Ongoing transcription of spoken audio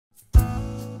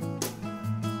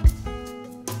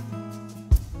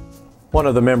One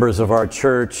of the members of our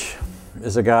church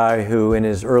is a guy who in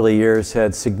his early years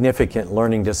had significant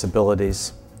learning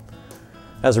disabilities.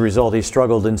 As a result, he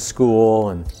struggled in school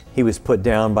and he was put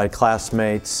down by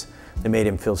classmates. They made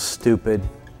him feel stupid.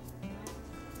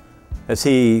 As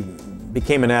he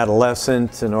became an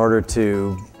adolescent, in order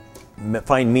to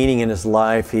find meaning in his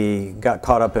life, he got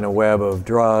caught up in a web of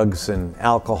drugs and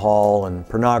alcohol and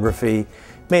pornography,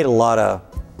 made a lot of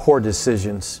poor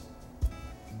decisions.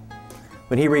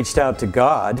 When he reached out to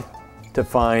God to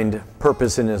find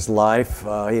purpose in his life,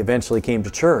 he eventually came to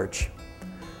church.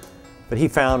 But he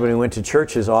found when he went to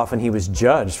churches, often he was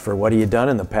judged for what he had done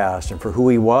in the past and for who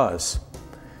he was.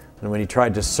 And when he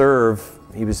tried to serve,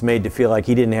 he was made to feel like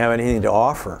he didn't have anything to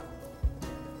offer.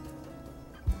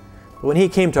 But when he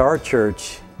came to our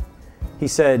church, he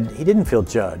said he didn't feel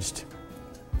judged.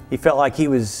 He felt like he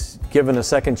was given a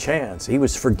second chance. He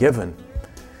was forgiven.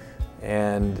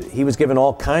 And he was given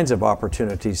all kinds of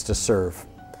opportunities to serve.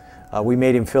 We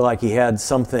made him feel like he had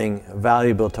something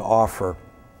valuable to offer.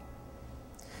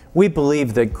 We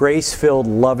believe that grace-filled,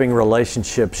 loving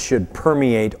relationships should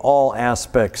permeate all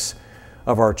aspects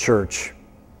of our church.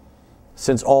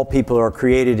 Since all people are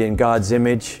created in God's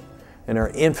image and are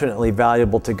infinitely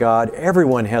valuable to God,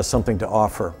 everyone has something to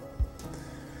offer.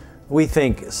 We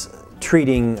think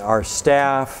treating our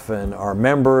staff and our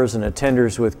members and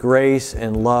attenders with grace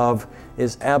and love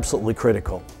is absolutely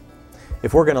critical.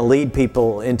 If we're going to lead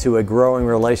people into a growing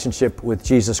relationship with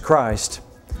Jesus Christ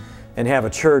and have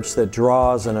a church that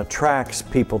draws and attracts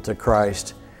people to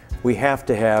Christ, we have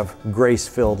to have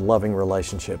grace-filled, loving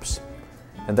relationships.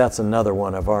 And that's another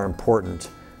one of our important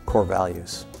core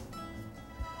values.